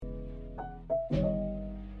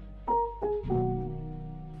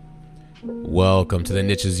Welcome to The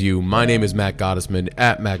Niche Is You. My name is Matt Gottesman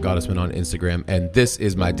at Matt Gottesman on Instagram, and this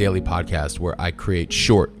is my daily podcast where I create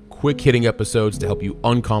short, quick-hitting episodes to help you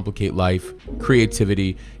uncomplicate life,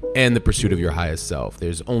 creativity, and the pursuit of your highest self.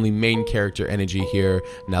 There's only main character energy here.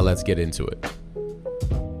 Now let's get into it.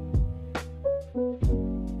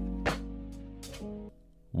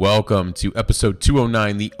 Welcome to episode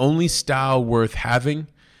 209. The only style worth having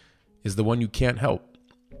is the one you can't help.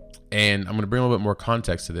 And I'm going to bring a little bit more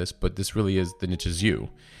context to this, but this really is The Niche Is You.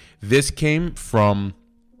 This came from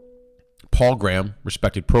Paul Graham,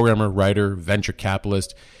 respected programmer, writer, venture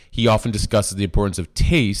capitalist. He often discusses the importance of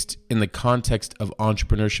taste in the context of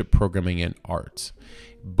entrepreneurship, programming, and art.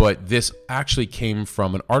 But this actually came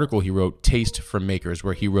from an article he wrote, Taste for Makers,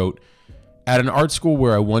 where he wrote, "At an art school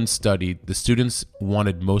where I once studied, the students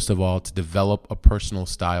wanted most of all to develop a personal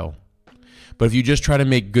style. But if you just try to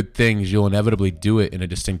make good things, you'll inevitably do it in a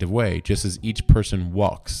distinctive way, just as each person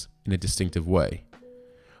walks in a distinctive way.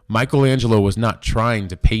 Michelangelo was not trying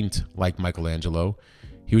to paint like Michelangelo.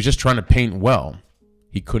 He was just trying to paint well.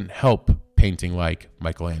 He couldn't help painting like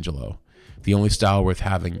Michelangelo. The only style worth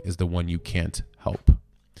having is the one you can't help."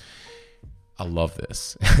 I love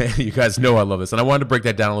this. You guys know I love this. And I wanted to break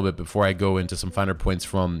that down a little bit before I go into some finer points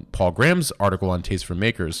from Paul Graham's article on Taste for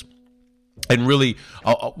Makers. And really,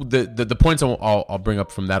 the points I'll bring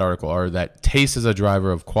up from that article are that taste is a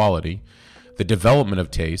driver of quality, the development of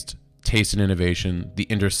taste and innovation, the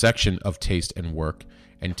intersection of taste and work,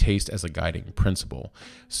 and taste as a guiding principle.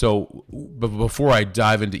 So before I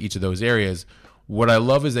dive into each of those areas, what I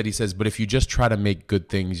love is that he says, but if you just try to make good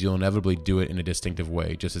things, you'll inevitably do it in a distinctive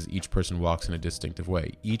way, just as each person walks in a distinctive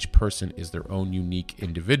way. Each person is their own unique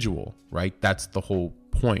individual, right? That's the whole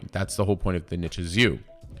point. That's the whole point of The Niche Is You.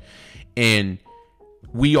 And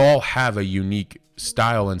we all have a unique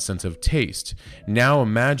style and sense of taste. Now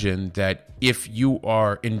imagine that if you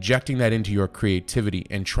are injecting that into your creativity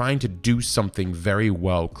and trying to do something very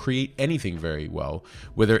well, create anything very well,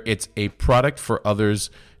 whether it's a product for others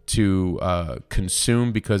to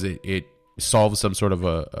consume because it solves some sort of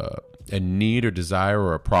a need or desire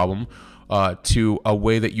or a problem, to a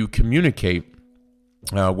way that you communicate,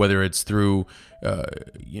 whether it's through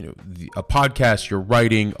a podcast, your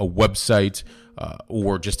writing, a website,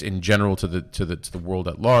 or just in general to the world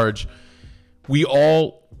at large. We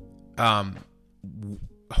all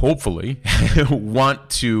hopefully want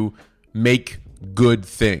to make good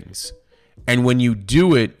things, and when you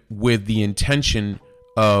do it with the intention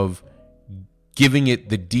of giving it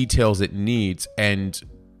the details it needs and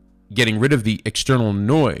getting rid of the external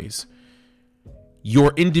noise,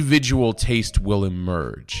 your individual taste will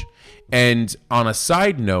emerge. And on a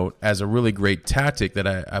side note, as a really great tactic that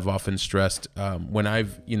I've often stressed, when I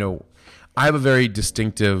have a very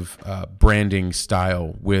distinctive branding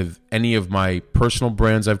style with any of my personal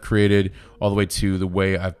brands I've created, all the way to the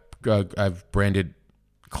way I've branded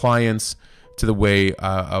clients, to the way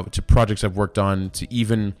to projects I've worked on, to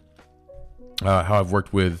even how I've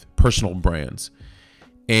worked with personal brands.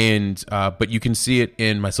 And but you can see it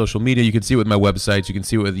in my social media, you can see it with my websites, you can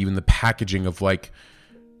see it with even the packaging of like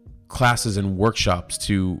classes and workshops,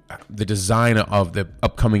 to the design of the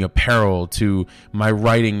upcoming apparel, to my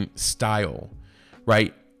writing style,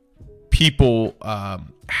 right? People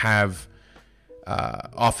have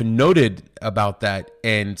often noted about that,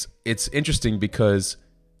 and it's interesting because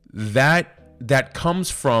that comes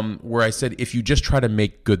from where I said, if you just try to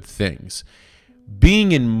make good things,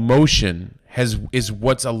 being in motion is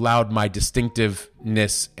what's allowed my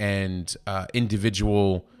distinctiveness and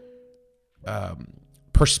individual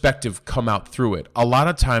perspective come out through it. A lot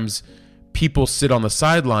of times people sit on the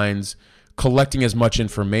sidelines collecting as much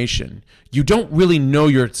information. You don't really know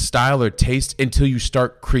your style or taste until you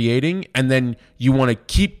start creating, and then you want to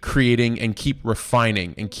keep creating and keep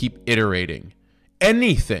refining and keep iterating.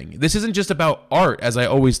 Anything. This isn't just about art, as I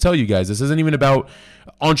always tell you guys. This isn't even about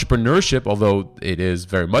entrepreneurship, although it is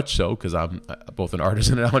very much so, because I'm both an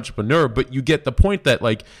artist and an entrepreneur. But you get the point that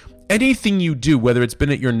like anything you do, whether it's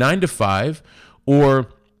been at your 9 to 5 or,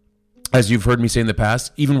 as you've heard me say in the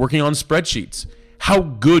past, even working on spreadsheets, how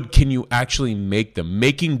good can you actually make them?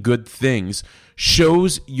 Making good things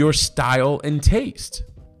shows your style and taste.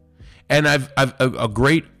 And I've a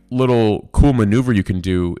great little cool maneuver you can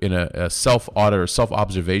do in a self-audit or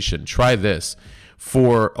self-observation. Try this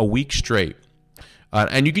for a week straight.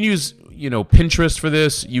 And you can use, Pinterest for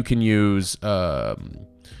this. You can use,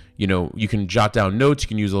 you can jot down notes. You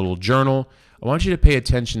can use a little journal. I want you to pay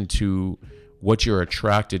attention to what you're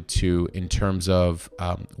attracted to in terms of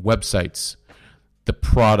websites, the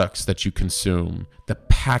products that you consume, the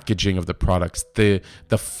packaging of the products, the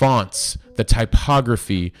fonts, the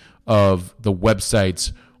typography of the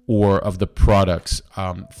websites or of the products,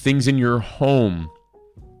 things in your home,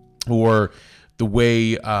 or the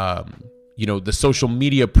way, the social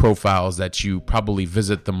media profiles that you probably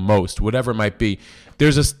visit the most, whatever it might be.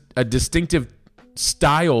 There's a distinctive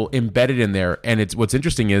style embedded in there. And what's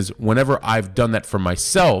interesting is whenever I've done that for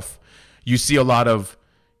myself, you see a lot of,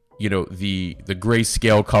 the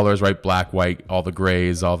grayscale colors, right? Black, white, all the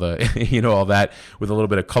grays, all the, all that with a little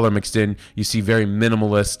bit of color mixed in. You see very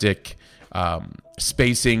minimalistic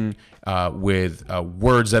spacing with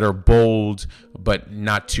words that are bold but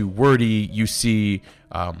not too wordy. You see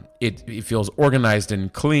it feels organized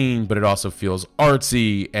and clean, but it also feels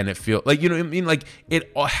artsy, and it feels like, like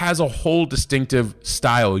it has a whole distinctive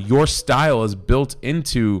style. Your style is built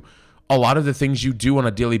into a lot of the things you do on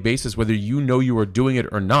a daily basis, whether you are doing it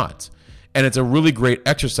or not. And it's a really great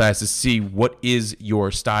exercise to see what is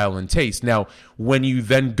your style and taste. Now, when you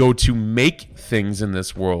then go to make things in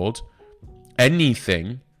this world,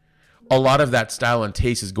 anything, a lot of that style and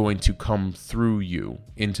taste is going to come through you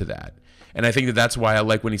into that. And I think that's why I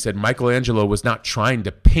like when he said Michelangelo was not trying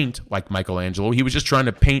to paint like Michelangelo. He was just trying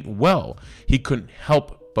to paint well. He couldn't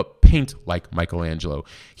help but paint like Michelangelo.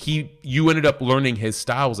 You ended up learning his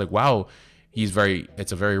style. It was like, wow,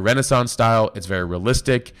 it's a very Renaissance style. It's very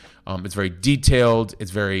realistic. It's very detailed.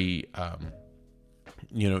 It's very,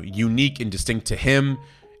 unique and distinct to him.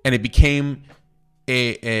 And it became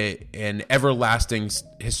an everlasting,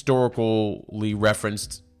 historically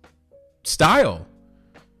referenced style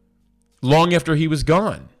long after he was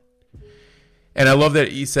gone. And I love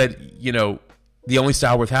that he said, the only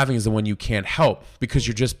style worth having is the one you can't help, because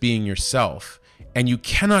you're just being yourself. And you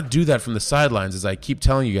cannot do that from the sidelines. As I keep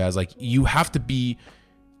telling you guys, like, you have to be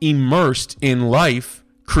immersed in life,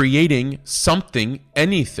 creating something,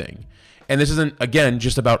 anything. And this isn't, again,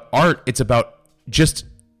 just about art. It's about just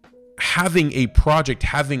having a project,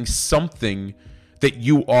 having something that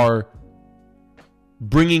you are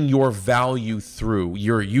bringing your value through.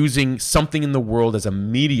 You're using something in the world as a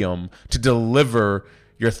medium to deliver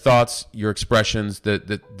your thoughts, your expressions,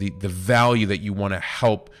 the value that you want to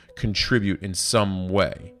help contribute in some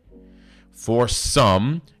way. For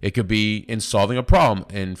some, it could be in solving a problem.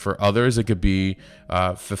 And for others, it could be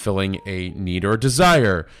fulfilling a need or a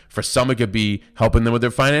desire. For some, it could be helping them with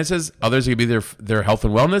their finances. Others, it could be their health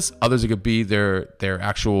and wellness. Others, it could be their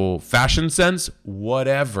actual fashion sense,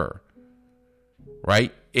 whatever.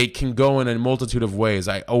 Right? It can go in a multitude of ways.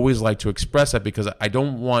 I always like to express that because I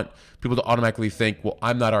don't want people to automatically think, well,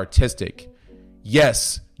 I'm not artistic.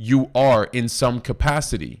 Yes, you are in some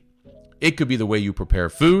capacity. It could be the way you prepare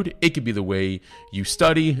food. It could be the way you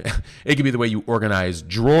study. It could be the way you organize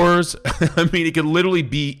drawers. I mean, it could literally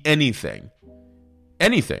be anything.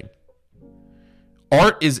 Anything.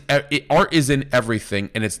 Art is in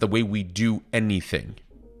everything, and it's the way we do anything.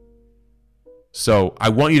 So I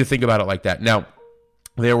want you to think about it like that. Now,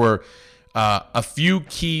 there were a few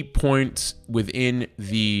key points within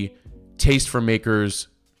the Taste for Makers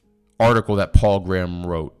article that Paul Graham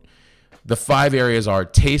wrote. The 5 areas are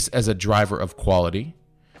taste as a driver of quality,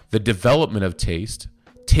 the development of taste,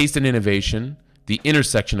 taste and innovation, the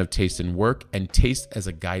intersection of taste and work, and taste as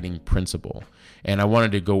a guiding principle. And I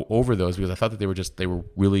wanted to go over those because I thought that they were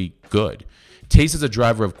really good. Taste as a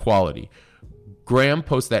driver of quality. Graham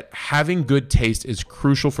posts that having good taste is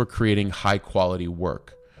crucial for creating high quality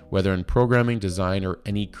work, whether in programming, design, or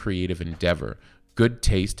any creative endeavor. Good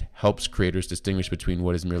taste helps creators distinguish between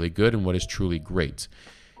what is merely good and what is truly great.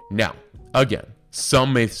 Now, again,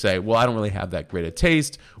 some may say, well, I don't really have that great a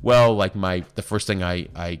taste. Well, like the first thing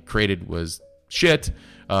I created was shit.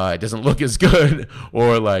 It doesn't look as good.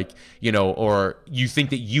 Or or you think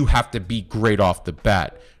that you have to be great off the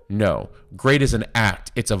bat. No, great is an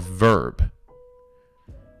act. It's a verb.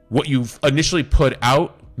 What you've initially put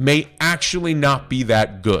out may actually not be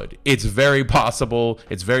that good. It's very possible.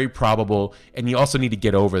 It's very probable. And you also need to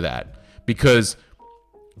get over that, because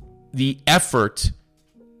the effort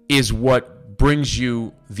is what brings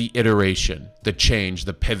you the iteration, the change,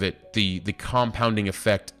 the pivot, the compounding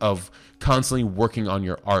effect of constantly working on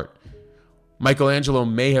your art. Michelangelo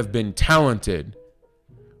may have been talented,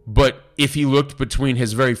 but if he looked between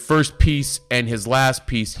his very first piece and his last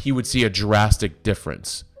piece, he would see a drastic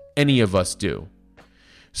difference. Any of us do.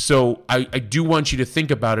 So I do want you to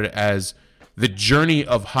think about it as the journey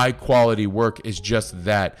of high quality work is just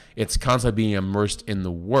that. It's constantly being immersed in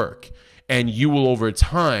the work. And you will, over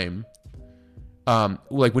time,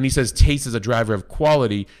 like when he says taste is a driver of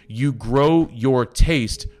quality, you grow your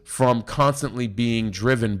taste from constantly being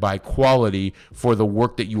driven by quality for the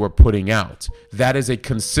work that you are putting out. That is a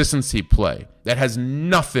consistency play. That has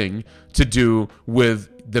nothing to do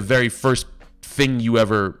with the very first thing you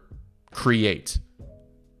ever create.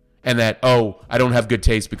 and that, oh, I don't have good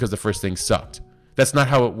taste because the first thing sucked. That's not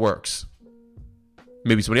how it works.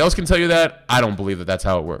 Maybe somebody else can tell you that. I don't believe that that's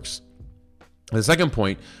how it works. The second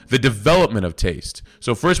point, the development of taste.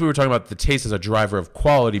 So first we were talking about the taste as a driver of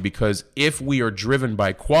quality, because if we are driven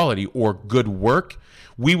by quality or good work,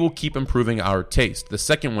 we will keep improving our taste. The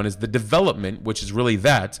second one is the development, which is really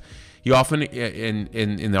that. He often,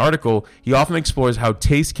 in the article, he often explores how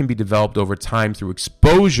taste can be developed over time through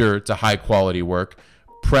exposure to high quality work,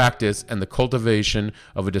 practice, and the cultivation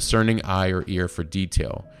of a discerning eye or ear for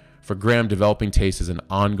detail. For Graham, developing taste is an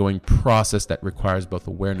ongoing process that requires both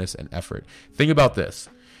awareness and effort. Think about this.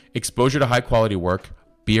 Exposure to high quality work,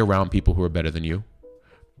 be around people who are better than you.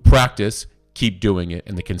 Practice, keep doing it,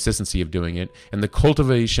 and the consistency of doing it, and the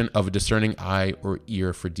cultivation of a discerning eye or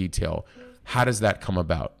ear for detail. How does that come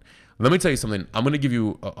about? Let me tell you something. I'm going to give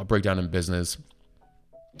you a breakdown in business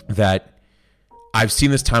that I've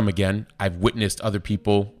seen this time again. I've witnessed other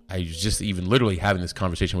people. I was just even literally having this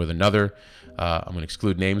conversation with another. I'm going to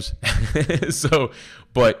exclude names.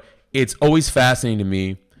 But it's always fascinating to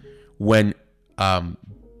me when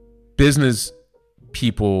business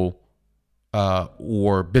people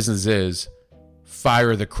or businesses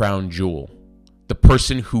fire the crown jewel, the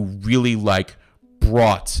person who really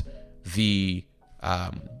brought the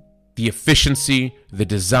efficiency, the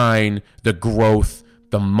design, the growth,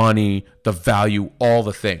 the money, the value, all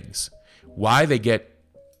the things. Why? They get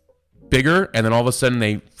bigger, and then all of a sudden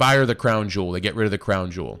they fire the crown jewel. They get rid of the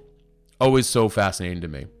crown jewel. Always so fascinating to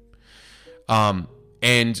me.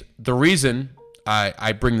 And the reason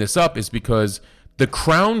I bring this up is because the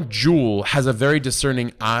crown jewel has a very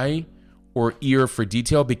discerning eye or ear for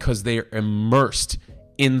detail because they are immersed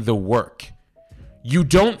in the work. You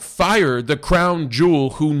don't fire the crown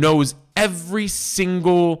jewel who knows every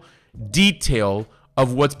single detail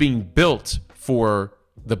of what's being built for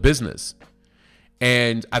the business.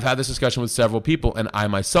 And I've had this discussion with several people, and I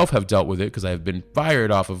myself have dealt with it because I have been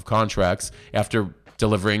fired off of contracts after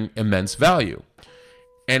delivering immense value.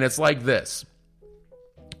 And it's like this,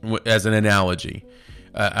 as an analogy.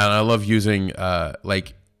 And I love using,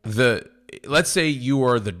 let's say you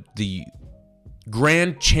are the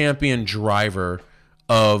grand champion driver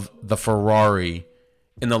of the Ferrari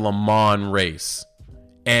in the Le Mans race,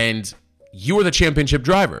 and you are the championship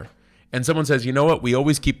driver. And someone says, you know what, we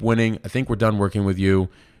always keep winning. I think we're done working with you.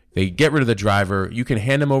 They get rid of the driver. You can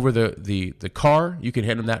hand him over the car. You can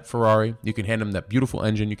hand him that Ferrari. You can hand him that beautiful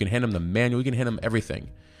engine. You can hand him the manual. You can hand him everything.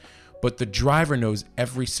 But the driver knows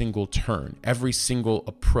every single turn, every single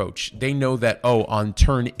approach. They know that, on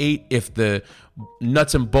turn 8, if the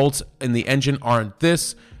nuts and bolts in the engine aren't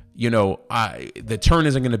this, the turn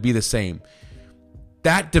isn't going to be the same.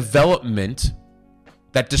 That development,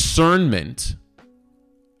 that discernment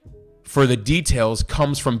for the details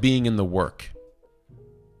comes from being in the work.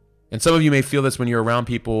 And some of you may feel this when you're around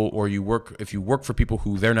people, or if you work for people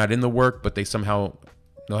who they're not in the work, but they somehow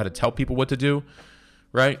know how to tell people what to do,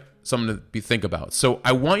 right? Something to think about. So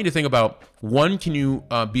I want you to think about, one, can you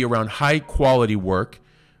be around high quality work?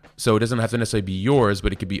 So it doesn't have to necessarily be yours,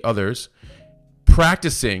 but it could be others.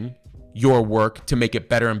 Practicing your work to make it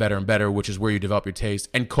better and better and better, which is where you develop your taste,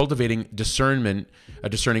 and cultivating discernment, a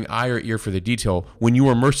discerning eye or ear for the detail. When you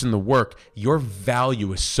are immersed in the work, your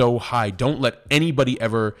value is so high. Don't let anybody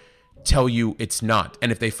ever tell you it's not.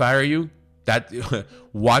 And if they fire you,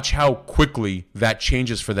 watch how quickly that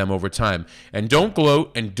changes for them over time. And don't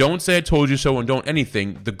gloat, and don't say I told you so, and don't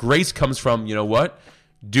anything. The grace comes from, you know what?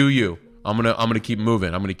 Do you? I'm gonna keep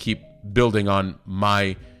moving. I'm gonna keep building on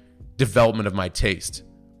my development of my taste.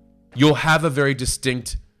 You'll have a very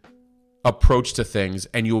distinct approach to things,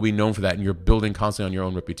 and you will be known for that, and you're building constantly on your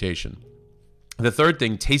own reputation. The third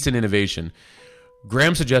thing, taste and innovation.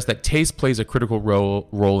 Graham suggests that taste plays a critical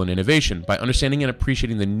role in innovation. By understanding and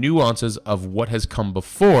appreciating the nuances of what has come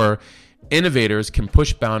before, innovators can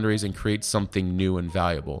push boundaries and create something new and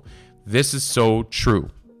valuable. This is so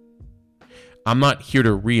true. I'm not here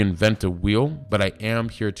to reinvent a wheel, but I am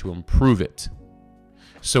here to improve it.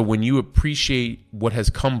 So when you appreciate what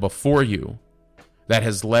has come before you, that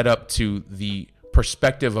has led up to the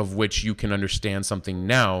perspective of which you can understand something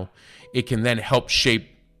now, it can then help shape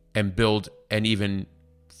and build an even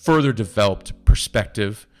further developed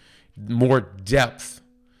perspective, more depth,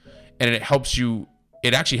 and it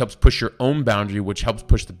actually helps push your own boundary, which helps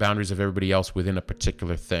push the boundaries of everybody else within a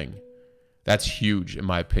particular thing. That's huge, in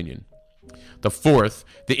my opinion. The fourth,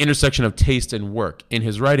 the intersection of taste and work. In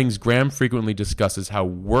his writings, Graham frequently discusses how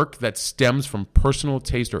work that stems from personal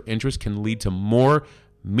taste or interest can lead to more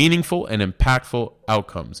meaningful and impactful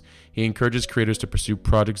outcomes. He encourages creators to pursue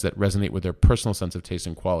projects that resonate with their personal sense of taste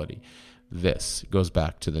and quality. This goes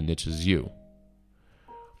back to the niche is you.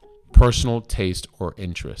 personal taste or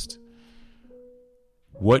interest.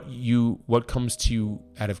 What comes to you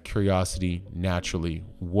out of curiosity naturally,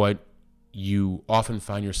 what you often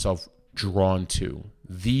find yourself drawn to.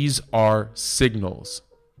 These are signals.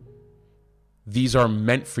 These are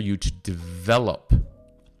meant for you to develop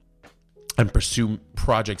and pursue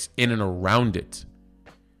projects in and around it,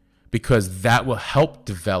 because that will help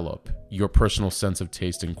develop your personal sense of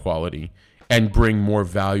taste and quality and bring more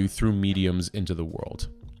value through mediums into the world,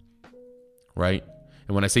 right?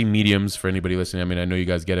 And when I say mediums, for anybody listening, I mean, I know you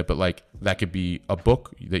guys get it, but like that could be a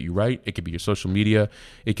book that you write. It could be your social media.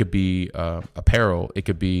 It could be apparel. It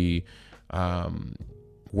could be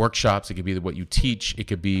workshops. It could be what you teach. It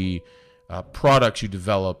could be products you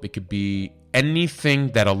develop. It could be anything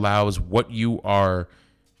that allows what you are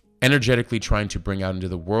energetically trying to bring out into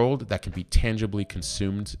the world that can be tangibly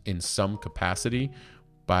consumed in some capacity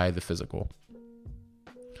by the physical.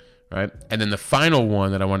 Right? And then the final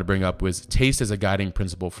one that I want to bring up was taste as a guiding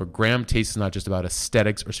principle. For Graham, taste is not just about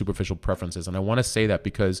aesthetics or superficial preferences. And I want to say that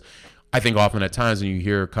because I think often at times when you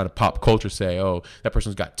hear kind of pop culture say, oh, that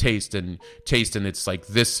person's got taste and it's like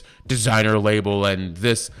this designer label and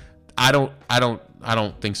this, I don't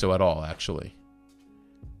think so at all, actually.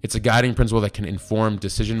 It's a guiding principle that can inform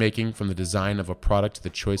decision-making from the design of a product to the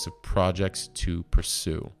choice of projects to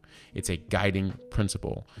pursue. It's a guiding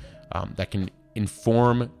principle that can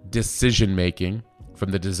inform decision-making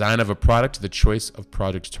from the design of a product to the choice of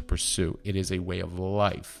projects to pursue. It is a way of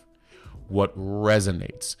life. What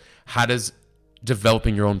resonates? How does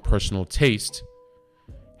developing your own personal taste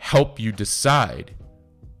help you decide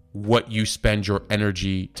what you spend your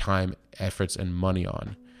energy, time, efforts, and money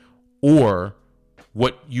on, or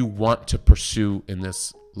what you want to pursue in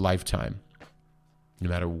this lifetime, no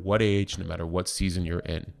matter what age, no matter what season you're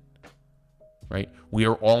in, right? We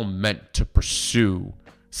are all meant to pursue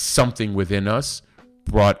something within us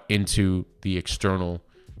brought into the external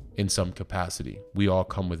in some capacity. We all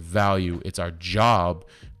come with value. It's our job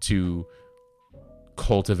to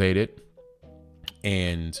cultivate it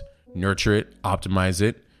and nurture it, optimize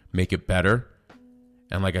it, make it better.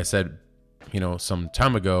 And like I said, some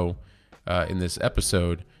time ago in this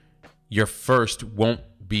episode, your first won't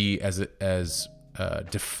be as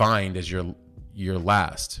defined as your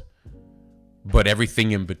last, but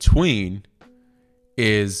everything in between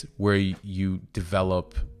is where you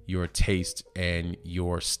develop your taste and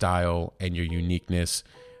your style and your uniqueness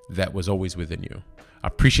that was always within you. I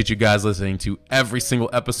appreciate you guys listening to every single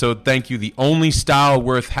episode. Thank you. The only style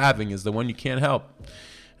worth having is the one you can't help.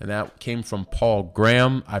 And that came from Paul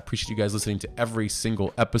Graham. I appreciate you guys listening to every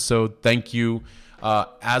single episode. Thank you.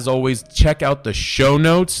 As always, check out the show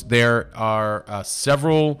notes. There are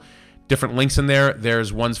several different links in there.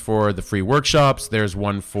 There's ones for the free workshops. There's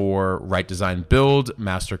one for Right Design Build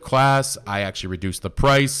Masterclass. I actually reduced the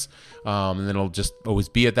price, and then it'll just always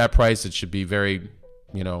be at that price. It should be very,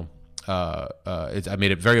 I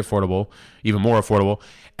made it very affordable, even more affordable.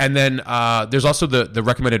 And then there's also the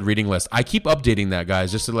recommended reading list. I keep updating that,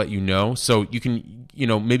 guys, just to let you know. So you can,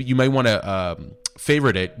 maybe you might want to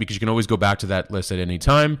favorite it, because you can always go back to that list at any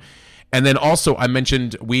time. And then also, I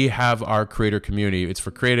mentioned we have our creator community. It's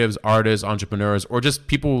for creatives, artists, entrepreneurs, or just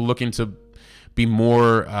people looking to be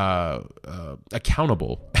more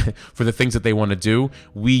accountable for the things that they want to do.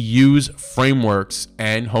 We use frameworks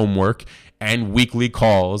and homework and weekly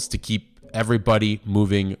calls to keep everybody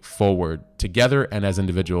moving forward together and as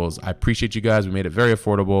individuals. I appreciate you guys. We made it very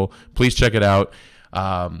affordable. Please check it out.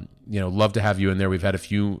 Love to have you in there. We've had a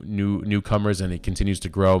few newcomers, and it continues to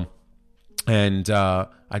grow. And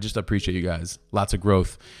I just appreciate you guys. Lots of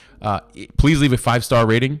growth. Please leave a 5-star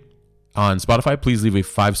rating on Spotify. Please leave a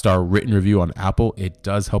 5-star written review on Apple. It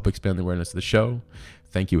does help expand the awareness of the show.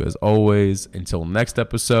 Thank you as always. Until next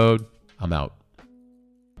episode, I'm out.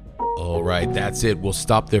 All right, that's it. We'll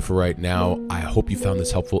stop there for right now. I hope you found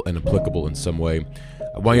this helpful and applicable in some way.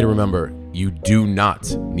 I want you to remember, you do not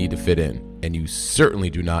need to fit in, and you certainly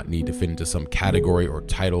do not need to fit into some category or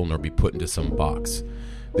title, nor be put into some box.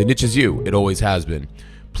 The niche is you. It always has been.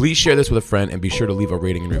 Please share this with a friend and be sure to leave a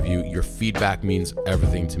rating and review. Your feedback means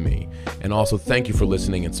everything to me. And also, thank you for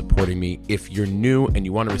listening and supporting me. If you're new and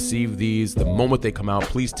you want to receive these the moment they come out,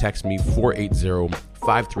 please text me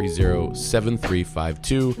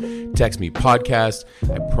 480-530-7352. Text me podcast.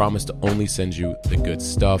 I promise to only send you the good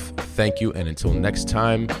stuff. Thank you. And until next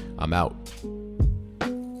time, I'm out.